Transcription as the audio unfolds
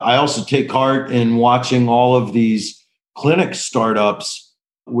I also take heart in watching all of these clinic startups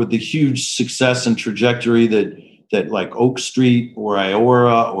with the huge success and trajectory that like Oak Street or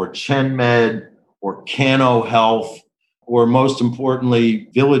Iora or ChenMed or Cano Health, or most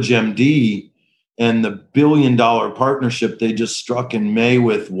importantly, Village MD, and the billion-dollar partnership they just struck in May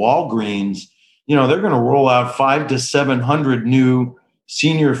with Walgreens. They're going to roll out 500 to 700 new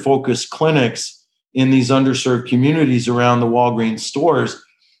senior-focused clinics in these underserved communities around the Walgreens stores.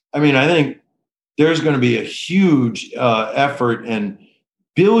 I think there's going to be a huge effort and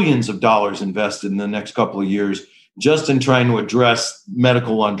billions of dollars invested in the next couple of years just in trying to address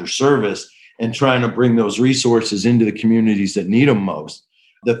medical underservice and trying to bring those resources into the communities that need them most.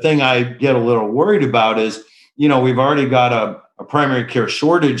 The thing I get a little worried about is, we've already got a primary care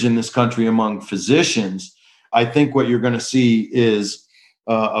shortage in this country among physicians. I think what you're going to see is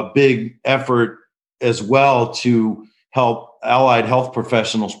a big effort as well to help allied health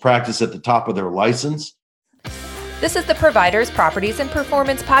professionals practice at the top of their license. This is the Providers, Properties, and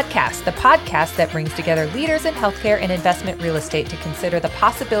Performance Podcast, the podcast that brings together leaders in healthcare and investment real estate to consider the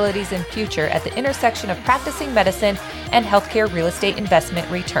possibilities and future at the intersection of practicing medicine and healthcare real estate investment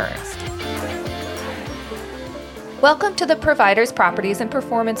returns. Welcome to the Providers, Properties, and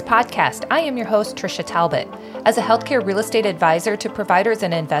Performance Podcast. I am your host, Tricia Talbot. As a healthcare real estate advisor to providers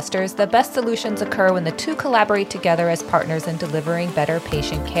and investors, the best solutions occur when the two collaborate together as partners in delivering better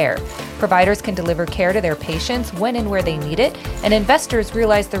patient care. Providers can deliver care to their patients when and where they need it, and investors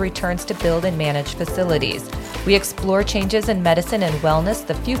realize the returns to build and manage facilities. We explore changes in medicine and wellness,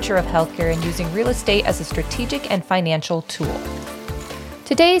 the future of healthcare, and using real estate as a strategic and financial tool.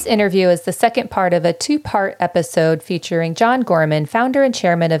 Today's interview is the second part of a two-part episode featuring John Gorman, founder and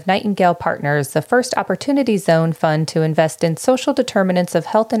chairman of Nightingale Partners, the first Opportunity Zone fund to invest in social determinants of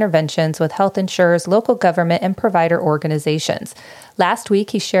health interventions with health insurers, local government, and provider organizations. Last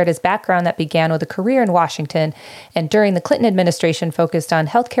week, he shared his background that began with a career in Washington and during the Clinton administration focused on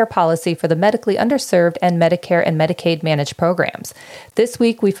healthcare policy for the medically underserved and Medicare and Medicaid managed programs. This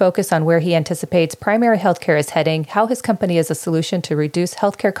week, we focus on where he anticipates primary healthcare is heading, how his company is a solution to reduce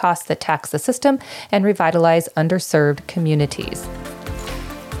healthcare costs that tax the system and revitalize underserved communities.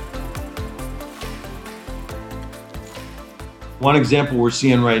 One example we're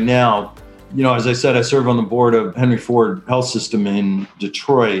seeing right now, as I said, I serve on the board of Henry Ford Health System in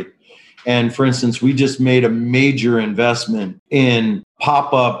Detroit. And for instance, we just made a major investment in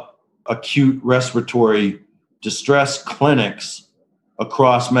pop-up acute respiratory distress clinics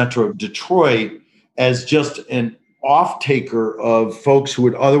across Metro Detroit as just an off-taker of folks who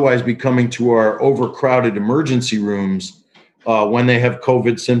would otherwise be coming to our overcrowded emergency rooms when they have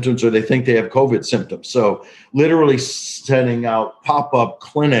COVID symptoms or they think they have COVID symptoms. So literally sending out pop-up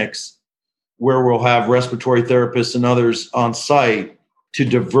clinics where we'll have respiratory therapists and others on site to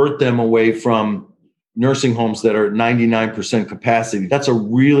divert them away from nursing homes that are at 99% capacity. That's a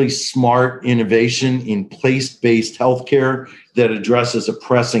really smart innovation in place-based healthcare that addresses a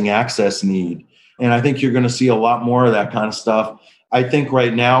pressing access need. And I think you're going to see a lot more of that kind of stuff. I think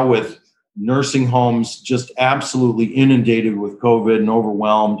right now with nursing homes just absolutely inundated with COVID and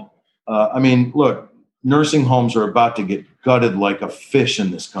overwhelmed. Look, nursing homes are about to get gutted like a fish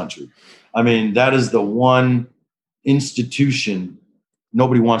in this country. That is the one institution,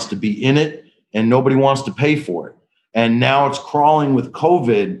 nobody wants to be in it and nobody wants to pay for it. And now it's crawling with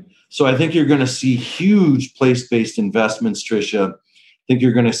COVID. So I think you're going to see huge place-based investments, Tricia. I think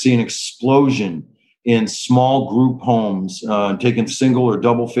you're going to see an explosion in small group homes, taking single or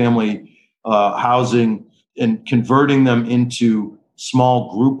double family housing and converting them into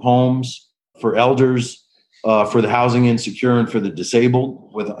small group homes for elders, for the housing insecure and for the disabled,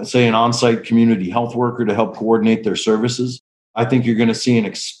 with, say, an on-site community health worker to help coordinate their services. I think you're going to see an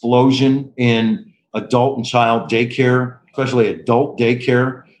explosion in adult and child daycare, especially adult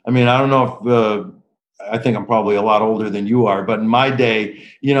daycare. I don't know if, I think I'm probably a lot older than you are, but in my day,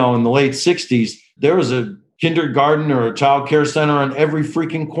 in the late 60s, there was a kindergarten or a child care center on every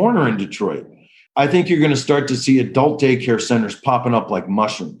freaking corner in Detroit. I think you're going to start to see adult daycare centers popping up like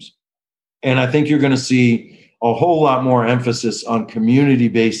mushrooms. And I think you're going to see a whole lot more emphasis on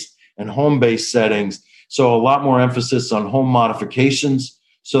community-based and home-based settings. So a lot more emphasis on home modifications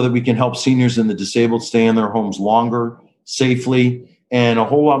so that we can help seniors and the disabled stay in their homes longer, safely, and a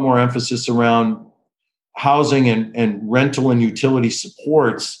whole lot more emphasis around housing and rental and utility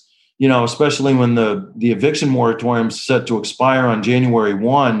supports, especially when the eviction moratorium is set to expire on January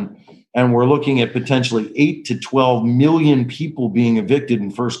 1, and we're looking at potentially 8 to 12 million people being evicted in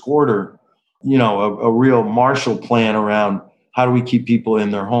first quarter. A real Marshall Plan around how do we keep people in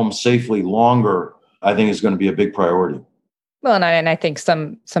their homes safely longer, I think is going to be a big priority. Well, and I think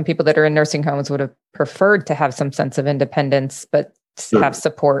some people that are in nursing homes would have preferred to have some sense of independence, but Sure. have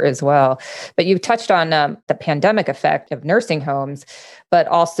support as well. But you touched on the pandemic effect of nursing homes, but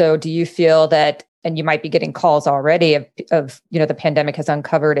also do you feel that, and you might be getting calls already of the pandemic has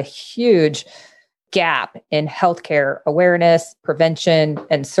uncovered a huge gap in healthcare awareness, prevention,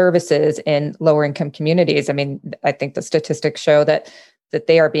 and services in lower income communities. I mean, I think the statistics show that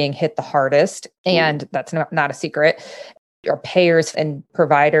they are being hit the hardest, and that's not a secret. Are payers and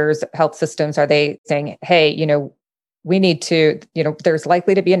providers, health systems, are they saying, hey, we need to, there's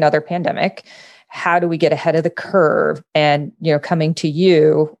likely to be another pandemic. How do we get ahead of the curve? And, coming to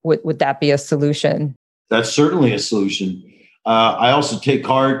you, would that be a solution? That's certainly a solution. I also take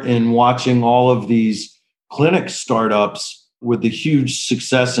heart in watching all of these clinic startups with the huge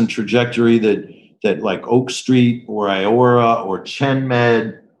success and trajectory that like Oak Street or Iora or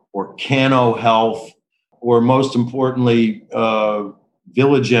ChenMed or Cano Health, or most importantly,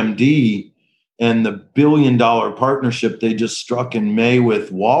 Village MD and the $1 billion partnership they just struck in May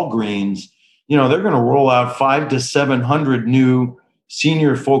with Walgreens. They're going to roll out 500 to 700 new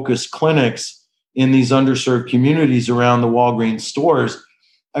senior-focused clinics in these underserved communities around the Walgreens stores.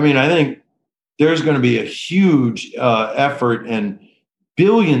 I mean, I think there's going to be a huge effort and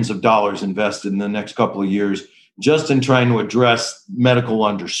billions of dollars invested in the next couple of years just in trying to address medical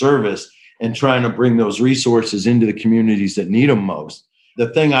underservice and trying to bring those resources into the communities that need them most. The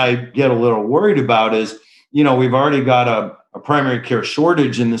thing I get a little worried about is, we've already got a primary care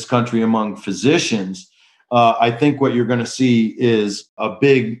shortage in this country among physicians. I think what you're going to see is a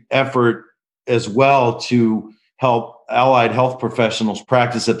big effort as well to help allied health professionals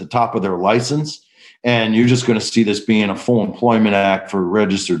practice at the top of their license. And you're just going to see this being a full employment act for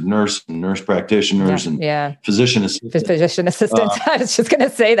registered nurse and nurse practitioners and physician assistants. Physician assistants. I was just going to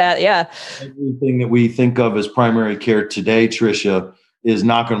say that. Yeah. Everything that we think of as primary care today, Tricia, is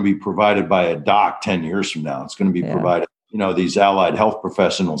not going to be provided by a doc 10 years from now. It's going to be provided, these allied health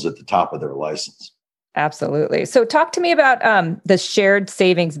professionals at the top of their license. Absolutely. So talk to me about the shared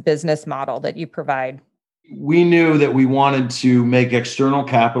savings business model that you provide. We knew that we wanted to make external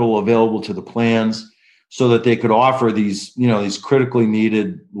capital available to the plans so that they could offer these critically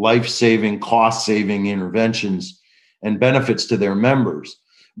needed life-saving, cost-saving interventions and benefits to their members.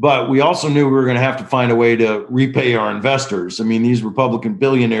 But we also knew we were going to have to find a way to repay our investors. I mean, these Republican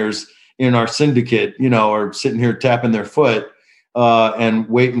billionaires in our syndicate, are sitting here tapping their foot and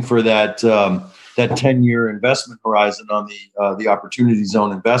waiting for that 10-year investment horizon on the Opportunity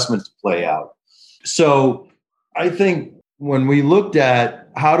Zone investment to play out. So I think when we looked at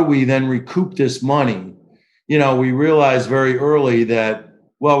how do we then recoup this money, we realized very early that,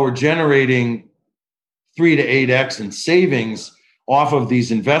 we're generating 3 to 8x in savings off of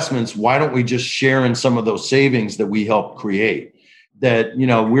these investments. Why don't we just share in some of those savings that we helped create? That,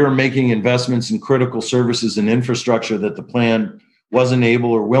 we're making investments in critical services and infrastructure that the plan wasn't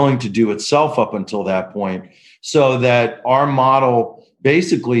able or willing to do itself up until that point. So that our model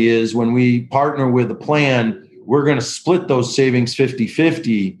basically is when we partner with a plan, we're going to split those savings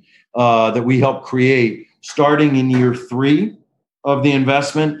 50-50 that we help create starting in year 3 of the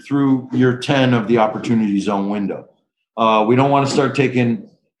investment through year 10 of the Opportunity Zone window. We don't want to start taking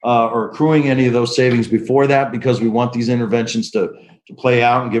or accruing any of those savings before that because we want these interventions to play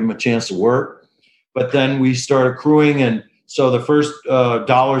out and give them a chance to work. But then we start accruing, and so the first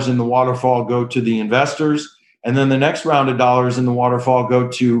dollars in the waterfall go to the investors, and then the next round of dollars in the waterfall go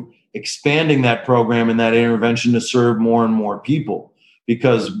to expanding that program and that intervention to serve more and more people.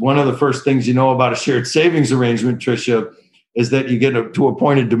 Because one of the first things about a shared savings arrangement, Tricia, is that you get to a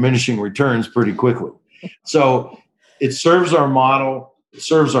point of diminishing returns pretty quickly. So it serves our model, it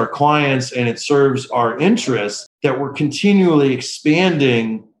serves our clients, and it serves our interests that we're continually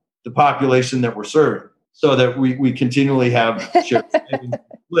expanding the population that we're serving so that we continually have shared savings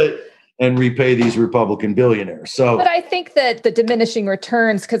split and repay these Republican billionaires. But I think that the diminishing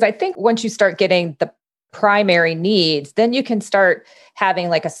returns, because I think once you start getting the primary needs, then you can start having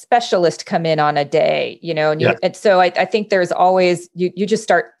like a specialist come in on a day, and so I think there's always, you just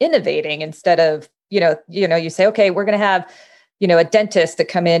start innovating instead of, you say, okay, we're going to have, a dentist that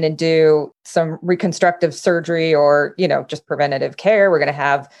come in and do some reconstructive surgery or, just preventative care. We're going to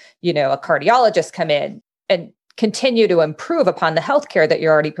have, a cardiologist come in and continue to improve upon the healthcare that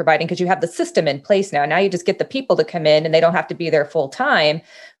you're already providing because you have the system in place now. Now you just get the people to come in and they don't have to be there full time,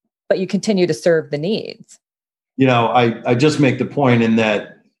 but you continue to serve the needs. I just make the point in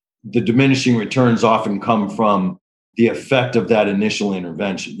that the diminishing returns often come from the effect of that initial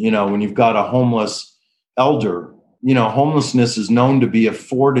intervention. When you've got a homeless elder homelessness is known to be a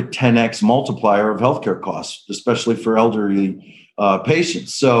 4 to 10x multiplier of healthcare costs, especially for elderly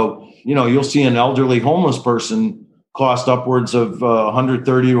patients. So, you'll see an elderly homeless person cost upwards of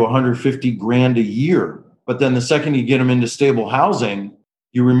 130 to 150 grand a year. But then the second you get them into stable housing,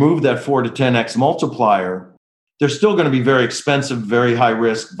 you remove that 4 to 10x multiplier. They're still going to be very expensive, very high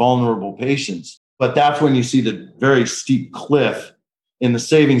risk, vulnerable patients. But that's when you see the very steep cliff in the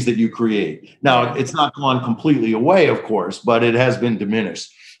savings that you create. Now, it's not gone completely away, of course, but it has been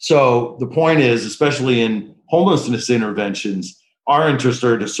diminished. So the point is, especially in homelessness interventions, our interests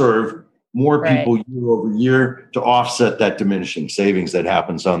are to serve more people year over year to offset that diminishing savings that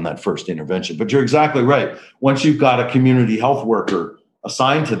happens on that first intervention. But you're exactly right. Once you've got a community health worker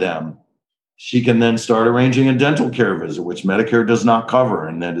assigned to them, she can then start arranging a dental care visit, which Medicare does not cover.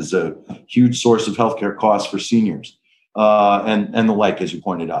 And that is a huge source of healthcare costs for seniors and the like, as you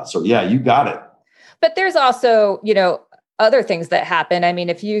pointed out. So, yeah, you got it. But there's also, other things that happen. I mean,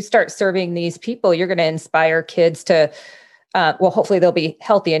 if you start serving these people, you're going to inspire kids to, hopefully they'll be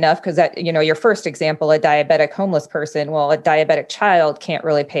healthy enough because that, your first example, a diabetic homeless person, a diabetic child can't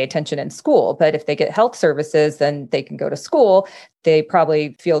really pay attention in school, but if they get health services, then they can go to school. They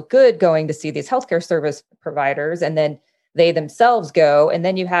probably feel good going to see these healthcare service providers, and then they themselves go, and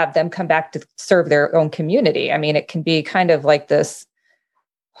then you have them come back to serve their own community. I mean, it can be kind of like this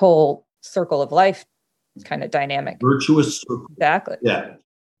whole circle of life kind of dynamic. Virtuous circle. Exactly. Yeah.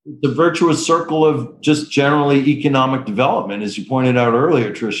 The virtuous circle of just generally economic development, as you pointed out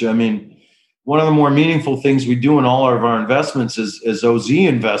earlier, Tricia. I mean, one of the more meaningful things we do in all of our investments as OZ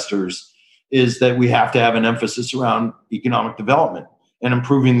investors is that we have to have an emphasis around economic development and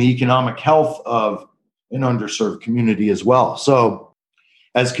improving the economic health of an underserved community as well. So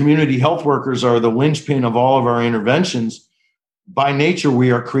as community health workers are the linchpin of all of our interventions, by nature,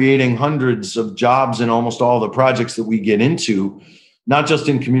 we are creating hundreds of jobs in almost all the projects that we get into, not just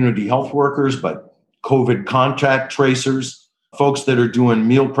in community health workers, but COVID contact tracers, folks that are doing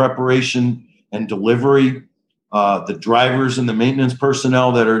meal preparation and delivery, the drivers and the maintenance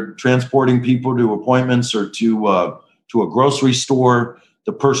personnel that are transporting people to appointments or to a grocery store,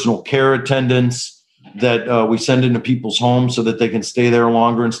 the personal care attendants that we send into people's homes so that they can stay there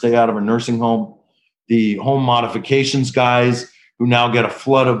longer and stay out of a nursing home, the home modifications guys who now get a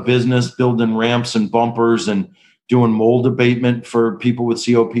flood of business building ramps and bumpers and doing mold abatement for people with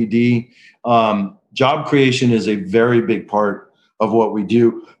COPD. Job creation is a very big part of what we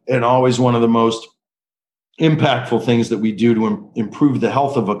do, and always one of the most impactful things that we do to improve the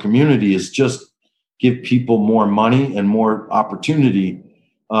health of a community is just give people more money and more opportunity.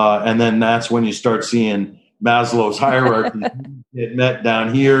 And then that's when you start seeing Maslow's hierarchy get met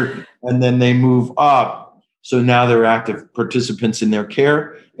down here, and then they move up. So now they're active participants in their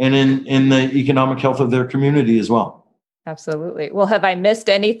care and in the economic health of their community as well. Absolutely. Well, have I missed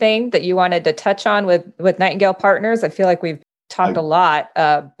anything that you wanted to touch on with Nightingale Partners? I feel like we've talked a lot,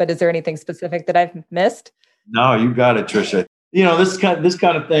 but is there anything specific that I've missed? No, you got it, Tricia. This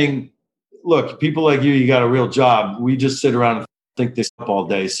kind of thing. Look, people like you got a real job. We just sit around and think this up all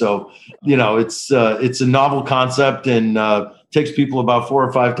day. So, it's a novel concept and takes people about 4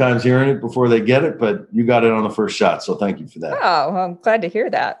 or 5 times hearing it before they get it. But you got it on the first shot. So thank you for that. Oh, well, I'm glad to hear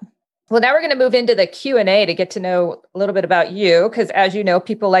that. Well, now we're going to move into the Q&A to get to know a little bit about you. Because as you know,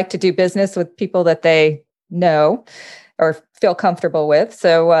 people like to do business with people that they know or feel comfortable with.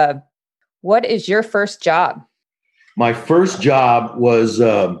 So what is your first job? My first job was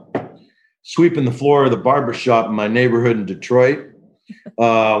sweeping the floor of the barbershop in my neighborhood in Detroit.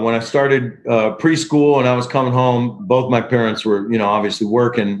 When I started preschool and I was coming home, both my parents were, obviously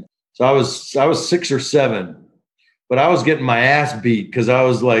working. So I was 6 or 7, but I was getting my ass beat because I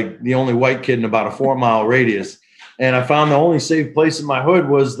was like the only white kid in about a 4-mile radius. And I found the only safe place in my hood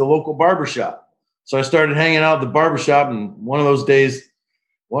was the local barbershop. So I started hanging out at the barbershop, and one of those days,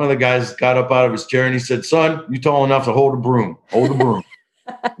 one of the guys got up out of his chair and he said, "Son, you're tall enough to hold a broom. Hold a broom.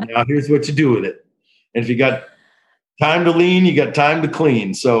 Now here's what you do with it. And if you got time to lean, you got time to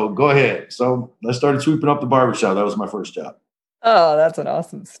clean. So go ahead." So I started sweeping up the barbershop. That was my first job. Oh, that's an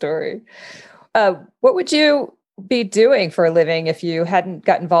awesome story. What would you be doing for a living if you hadn't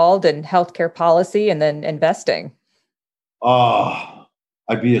got involved in healthcare policy and then investing?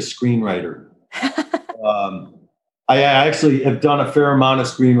 I'd be a screenwriter. I actually have done a fair amount of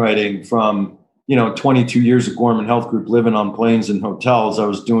screenwriting from 22 years at Gorman Health Group, living on planes and hotels. I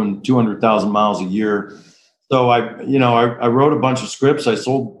was doing 200,000 miles a year. So I wrote a bunch of scripts. I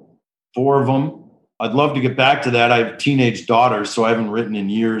sold 4 of them. I'd love to get back to that. I have teenage daughters, so I haven't written in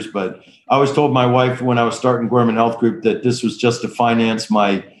years, but I always told my wife when I was starting Gorman Health Group that this was just to finance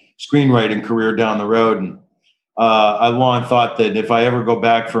my screenwriting career down the road. And I long thought that if I ever go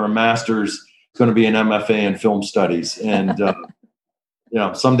back for a master's, it's going to be an MFA in film studies. And,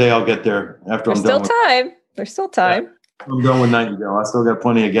 someday I'll get there after I'm done. There's still time. Yeah, I'm done with Nightingale. I still got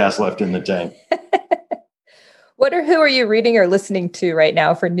plenty of gas left in the tank. Who are you reading or listening to right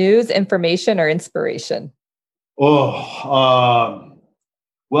now for news, information, or inspiration? Well,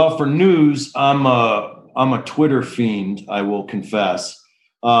 for news, I'm a Twitter fiend, I will confess.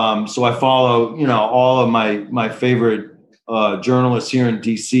 So I follow, all of my favorite journalists here in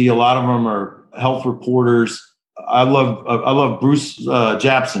DC. A lot of them are health reporters. I love Bruce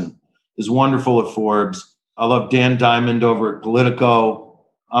Japsen, is wonderful at Forbes. I love Dan Diamond over at Politico.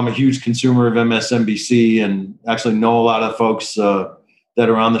 I'm a huge consumer of MSNBC and actually know a lot of folks that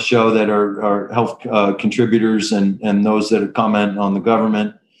are on the show that are health contributors and those that comment on the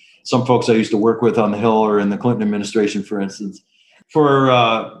government. Some folks I used to work with on the Hill or in the Clinton administration, for instance. For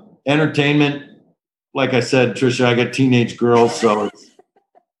entertainment, like I said, Trisha, I got teenage girls, so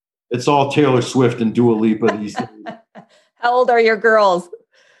it's all Taylor Swift and Dua Lipa these days. How old are your girls?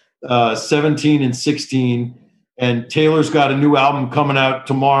 17 and 16. And Taylor's got a new album coming out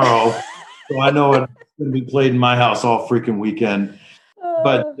tomorrow. So I know it's going to be played in my house all freaking weekend.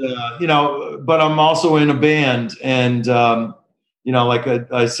 But, but I'm also in a band. And, like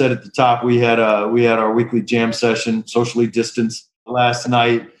I said at the top, we had our weekly jam session, socially distanced last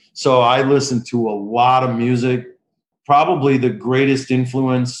night. So I listened to a lot of music. Probably the greatest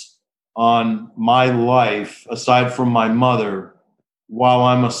influence on my life, aside from my mother. While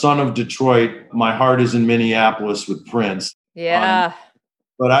I'm a son of Detroit, my heart is in Minneapolis with Prince. Yeah.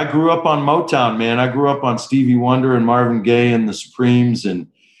 But I grew up on Motown, man. I grew up on Stevie Wonder and Marvin Gaye and the Supremes. And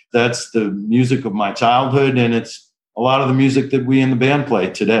that's the music of my childhood. And it's a lot of the music that we in the band play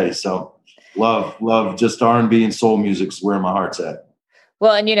today. So love just R&B and soul music is where my heart's at.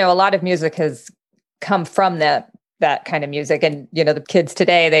 Well, and, a lot of music has come from that kind of music. And, the kids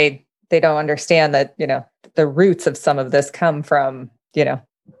today, they don't understand that, the roots of some of this come from, the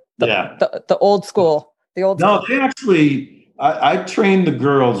old school, No, they actually, I trained the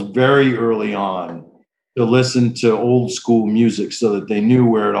girls very early on to listen to old school music so that they knew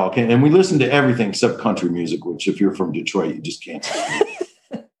where it all came. And we listened to everything except country music, which if you're from Detroit, you just can't stand.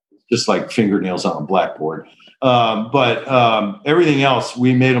 Just like fingernails on a blackboard. But everything else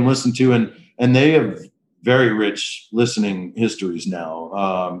we made them listen to, and they have very rich listening histories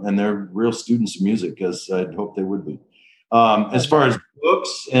now. And they're real students of music, as I'd hope they would be. As far as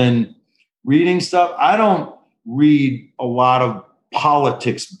books and reading stuff, I don't read a lot of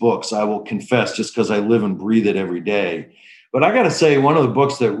politics books, I will confess, just because I live and breathe it every day. But I got to say, one of the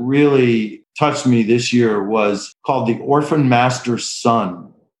books that really touched me this year was called The Orphan Master's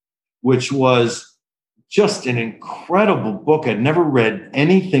Son, which was just an incredible book. I'd never read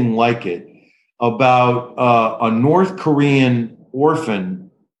anything like it, about a North Korean orphan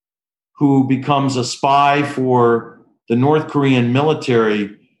who becomes a spy for the North Korean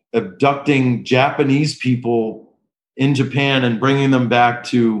military, abducting Japanese people in Japan and bringing them back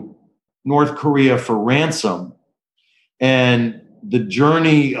to North Korea for ransom. And the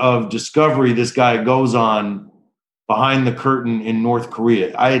journey of discovery this guy goes on behind the curtain in North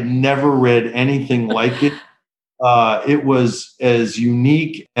Korea. I had never read anything like it. It was as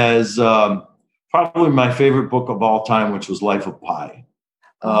unique as probably my favorite book of all time, which was Life of Pi.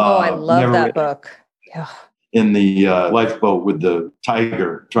 I love that book. Yeah. In the lifeboat with the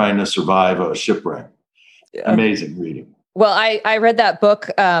tiger trying to survive a shipwreck. Yeah. Amazing reading. Well, I read that book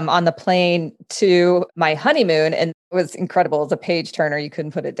on the plane to my honeymoon, and it was incredible. It was a page turner. You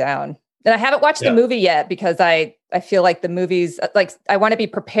couldn't put it down. And I haven't watched the movie yet because I feel like the movies, like I want to be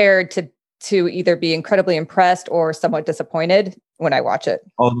prepared to either be incredibly impressed or somewhat disappointed when I watch it.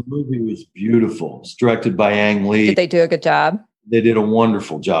 Oh, the movie was beautiful. It's directed by Ang Lee. Did they do a good job? They did a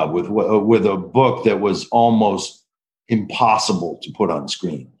wonderful job with a book that was almost impossible to put on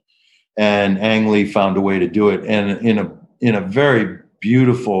screen. And Ang Lee found a way to do it. And in a very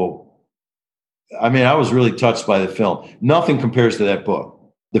beautiful, I mean, I was really touched by the film. Nothing compares to that book.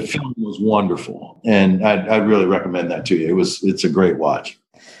 The film was wonderful. And I'd really recommend that to you. It's a great watch.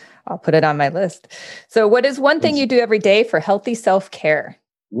 I'll put it on my list. So what is one thing you do every day for healthy self-care?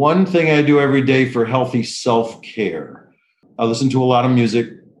 One thing I do every day for healthy self-care. I listen to a lot of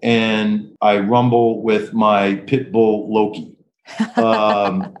music and I rumble with my pit bull, Loki.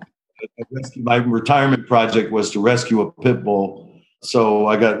 My retirement project was to rescue a pit bull. So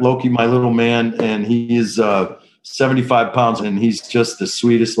I got Loki, my little man, and he is 75 pounds and he's just the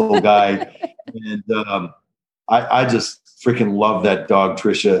sweetest little guy. And I just freaking love that dog,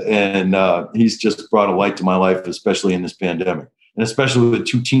 Trisha. And he's just brought a light to my life, especially in this pandemic. And especially with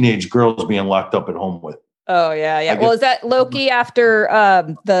two teenage girls being locked up at home with. Oh, yeah. Well, is that Loki after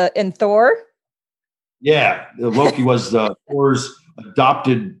in Thor? Yeah. Loki was Thor's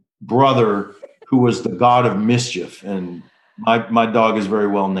adopted brother who was the god of mischief. And my dog is very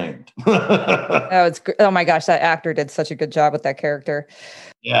well named. Oh my gosh, that actor did such a good job with that character.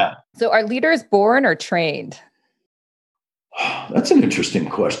 Yeah. So are leaders born or trained? That's an interesting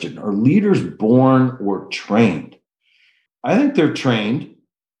question. Are leaders born or trained? I think they're trained.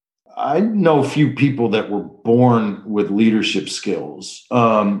 I know a few people that were born with leadership skills.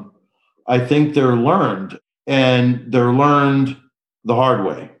 I think they're learned, and they're learned the hard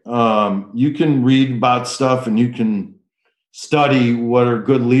way. You can read about stuff and you can study what are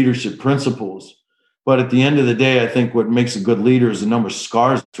good leadership principles. But at the end of the day, I think what makes a good leader is the number of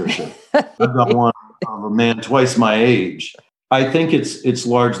scars, Tricia. I've got one of a man twice my age. I think it's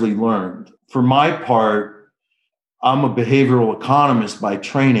largely learned. For my part, I'm a behavioral economist by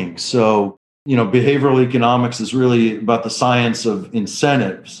training. So, behavioral economics is really about the science of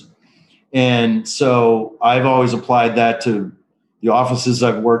incentives. And so I've always applied that to the offices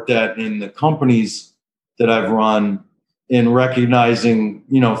I've worked at in the companies that I've run in recognizing,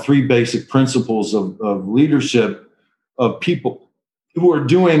 three basic principles of leadership of people who are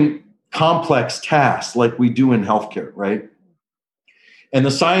doing complex tasks like we do in healthcare, right? And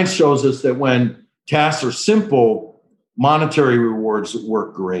the science shows us that when tasks are simple, monetary rewards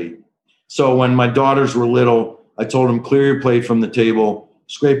work great. So when my daughters were little, I told them, clear your plate from the table,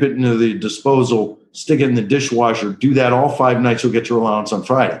 scrape it into the disposal, stick it in the dishwasher, do that all 5 nights, you'll get your allowance on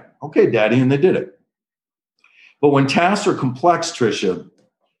Friday. Okay, Daddy, and they did it. But when tasks are complex, Tricia,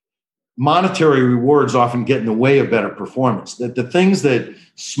 monetary rewards often get in the way of better performance. That the things that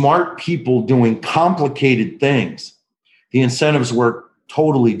smart people doing complicated things, the incentives work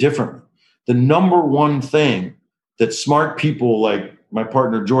totally differently. The number one thing that smart people like my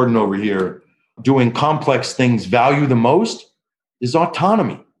partner Jordan over here doing complex things value the most is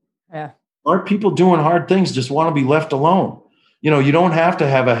autonomy. Yeah. Smart people doing hard things just want to be left alone. You don't have to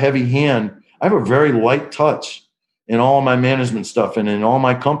have a heavy hand. I have a very light touch in all my management stuff and in all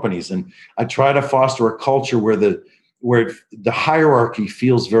my companies. And I try to foster a culture where the hierarchy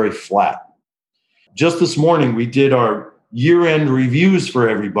feels very flat. Just this morning, we did our year-end reviews for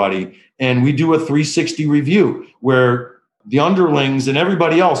everybody. And we do a 360 review where the underlings and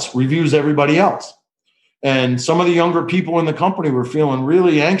everybody else reviews everybody else. And some of the younger people in the company were feeling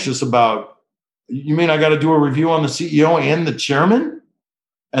really anxious about, you mean I got to do a review on the CEO and the chairman?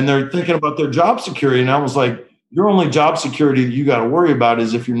 And they're thinking about their job security. And I was like, your only job security that you got to worry about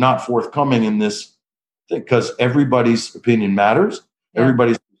is if you're not forthcoming in this thing, because everybody's opinion matters. Yeah.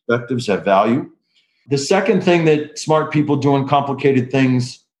 Everybody's perspectives have value. The second thing that smart people doing complicated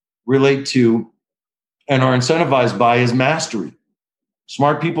things relate to and are incentivized by is mastery.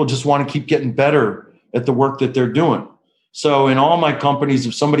 Smart people just want to keep getting better at the work that they're doing. So in all my companies,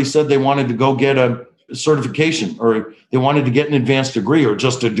 if somebody said they wanted to go get a certification or they wanted to get an advanced degree or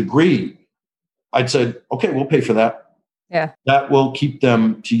just a degree, I'd say, okay, we'll pay for that. Yeah. That will keep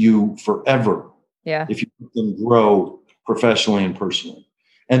them to you forever. Yeah. If you let them grow professionally and personally.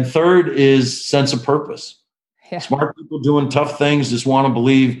 And third is sense of purpose. Yeah. Smart people doing tough things just want to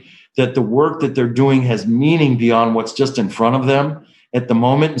believe that the work that they're doing has meaning beyond what's just in front of them at the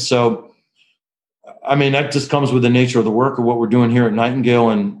moment. And so, I mean, that just comes with the nature of the work of what we're doing here at Nightingale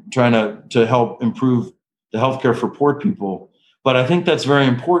and trying to help improve the healthcare for poor people. But I think that's very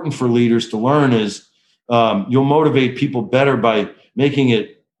important for leaders to learn is you'll motivate people better by making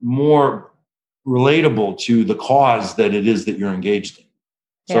it more relatable to the cause that it is that you're engaged in.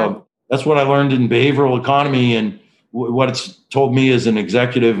 So that's what I learned in behavioral economy and what it's told me as an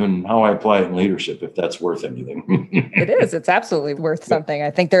executive and how I apply it in leadership, if that's worth anything. It is. It's absolutely worth something.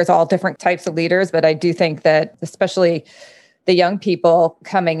 I think there's all different types of leaders, but I do think that especially the young people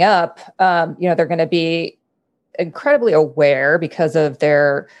coming up, they're going to be incredibly aware because of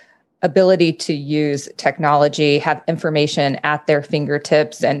their ability to use technology, have information at their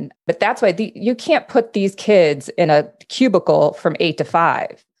fingertips. But that's why you can't put these kids in a cubicle from 8 to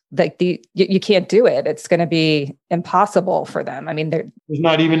 5. Like you can't do it. It's going to be impossible for them. I mean, there's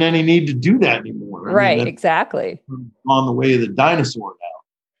not even any need to do that anymore. Right. Exactly. On the way of the dinosaur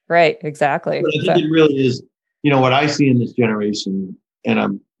now. Right. Exactly. But I think it really is, what I see in this generation,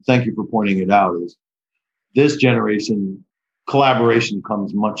 and thank you for pointing it out, is this generation, collaboration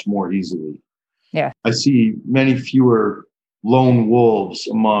comes much more easily. Yeah. I see many fewer lone wolves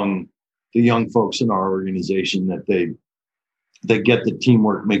among the young folks in our organization that they get the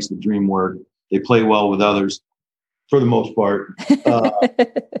teamwork makes the dream work. They play well with others for the most part.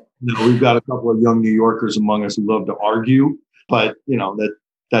 We've got a couple of young New Yorkers among us who love to argue, but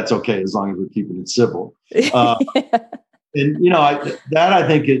that's okay as long as we're keeping it civil. And, I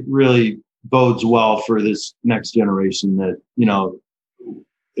think it really bodes well for this next generation that,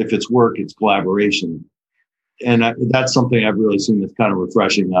 if it's work, it's collaboration. And that's something I've really seen that's kind of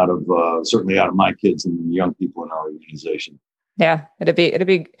refreshing certainly out of my kids and young people in our organization. Yeah, it'd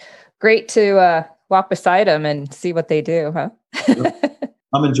be great to walk beside them and see what they do, huh?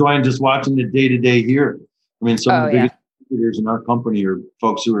 I'm enjoying just watching the day-to-day here. I mean, some of the biggest leaders in our company are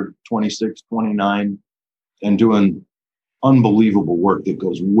folks who are 26, 29 and doing unbelievable work that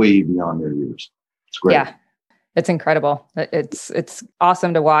goes way beyond their years. It's great. Yeah. It's incredible. It's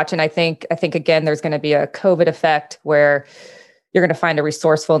awesome to watch. And I think again, there's going to be a COVID effect where you're going to find a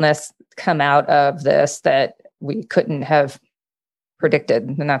resourcefulness come out of this that we couldn't have predicted.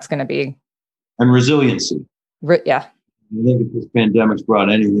 And that's going to be. And resiliency. Yeah. I think if this pandemic's brought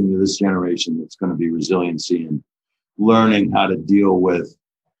anything to this generation, it's going to be resiliency and learning how to deal with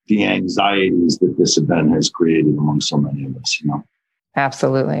the anxieties that this event has created among so many of us,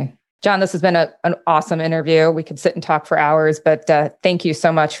 Absolutely. John, this has been an awesome interview. We could sit and talk for hours, but thank you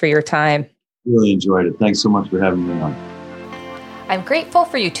so much for your time. Really enjoyed it. Thanks so much for having me on. I'm grateful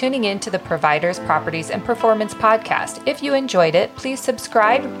for you tuning in to the Providers, Properties, and Performance podcast. If you enjoyed it, please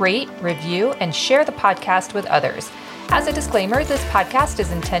subscribe, rate, review, and share the podcast with others. As a disclaimer, this podcast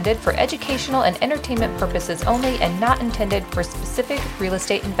is intended for educational and entertainment purposes only and not intended for specific real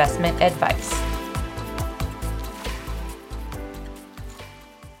estate investment advice.